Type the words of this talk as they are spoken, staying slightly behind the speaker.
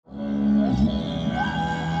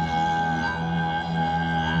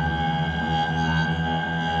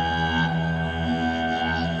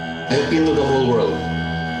I appeal to the whole world.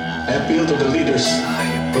 I appeal to the leaders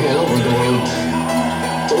from all over the world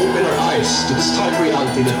to open our eyes to this hard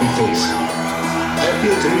reality that we face. I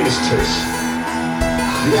appeal to ministers.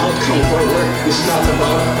 The outcome of our work is not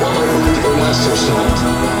about what our political masters want.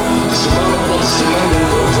 It's about what's demanded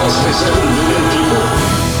of us by 7 billion people.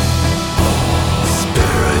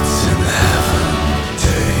 Spirits in heaven,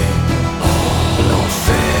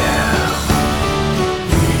 l'enfer,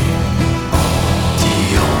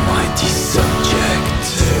 the almighty subject,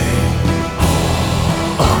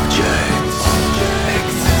 object,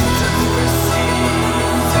 existence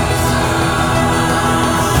precedes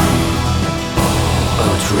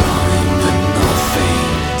outrunning the nothing,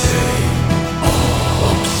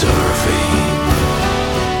 observing,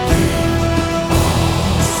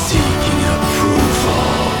 seeking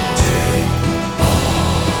approval,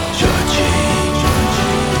 judging.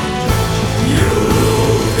 You're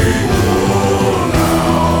looking worn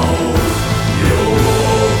out, you're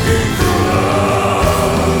walking around,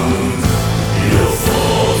 your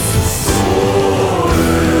thoughts are stolen,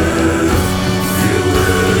 feel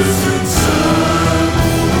this intent,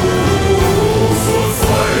 for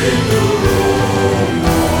fighting the wrong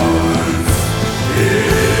ones.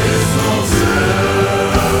 It's not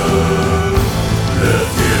them that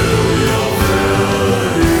feel your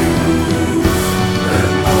values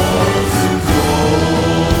and more to go,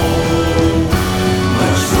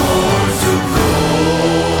 much more to go.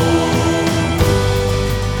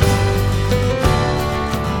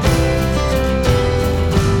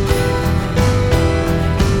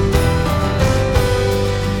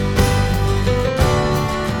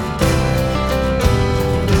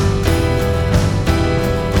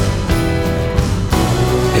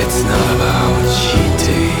 It's not about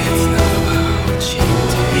cheating. It's not about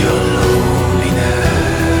cheating. Your loneliness.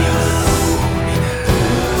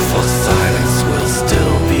 For silence will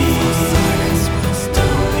still be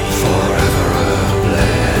forever a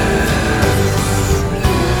bless.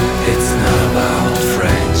 It's not about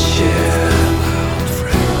friendship.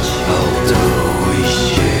 Although we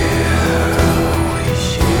share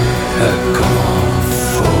a common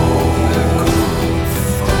foe,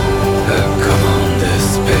 a common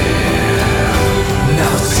despair.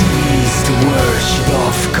 Now cease the worship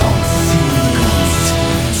of conceit,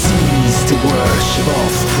 cease the worship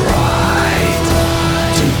of pride.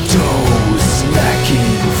 To those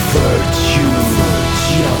lacking virtue,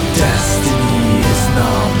 your destiny is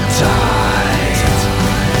not tied.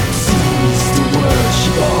 Cease the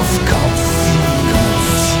worship of conceit.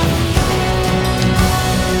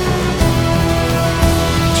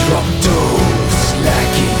 Drop those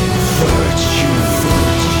lacking virtue.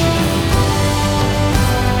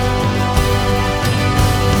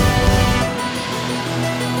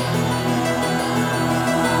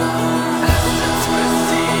 Essence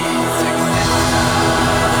precedes existence.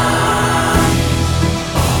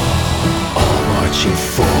 All marching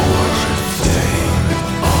forward,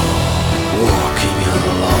 walking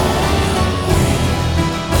alone,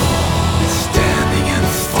 standing and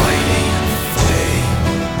fighting,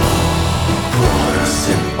 brothers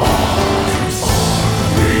in arms.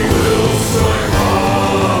 We will fight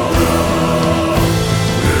harder,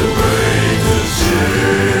 we'll break the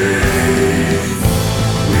chains,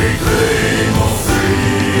 we claim our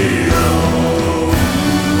freedom.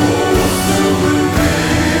 Oh, still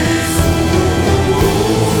remains,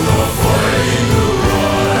 not fighting the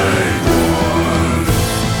right ones.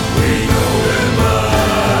 We know them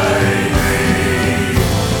by name,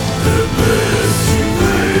 the bliss you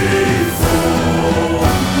pray for.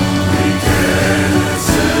 We can't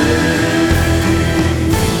say,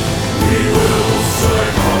 we will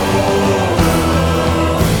strike harder,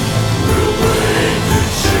 we'll break the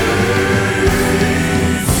chains,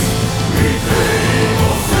 we claim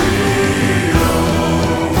our freedom.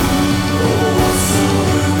 Oh, what still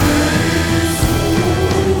remains,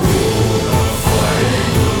 not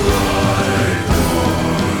fighting the right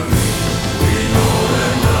ones. We know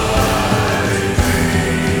them by name,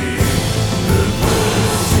 the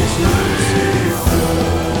bliss you pray for.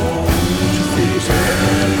 We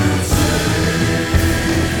can't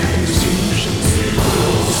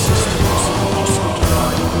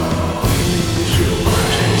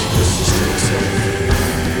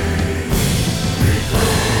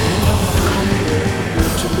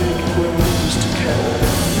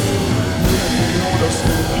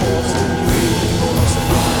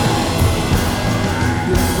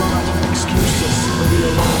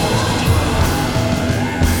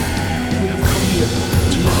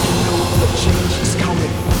Change is coming,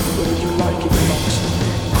 whether you like it or not.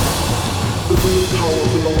 The real power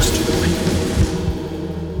belongs to the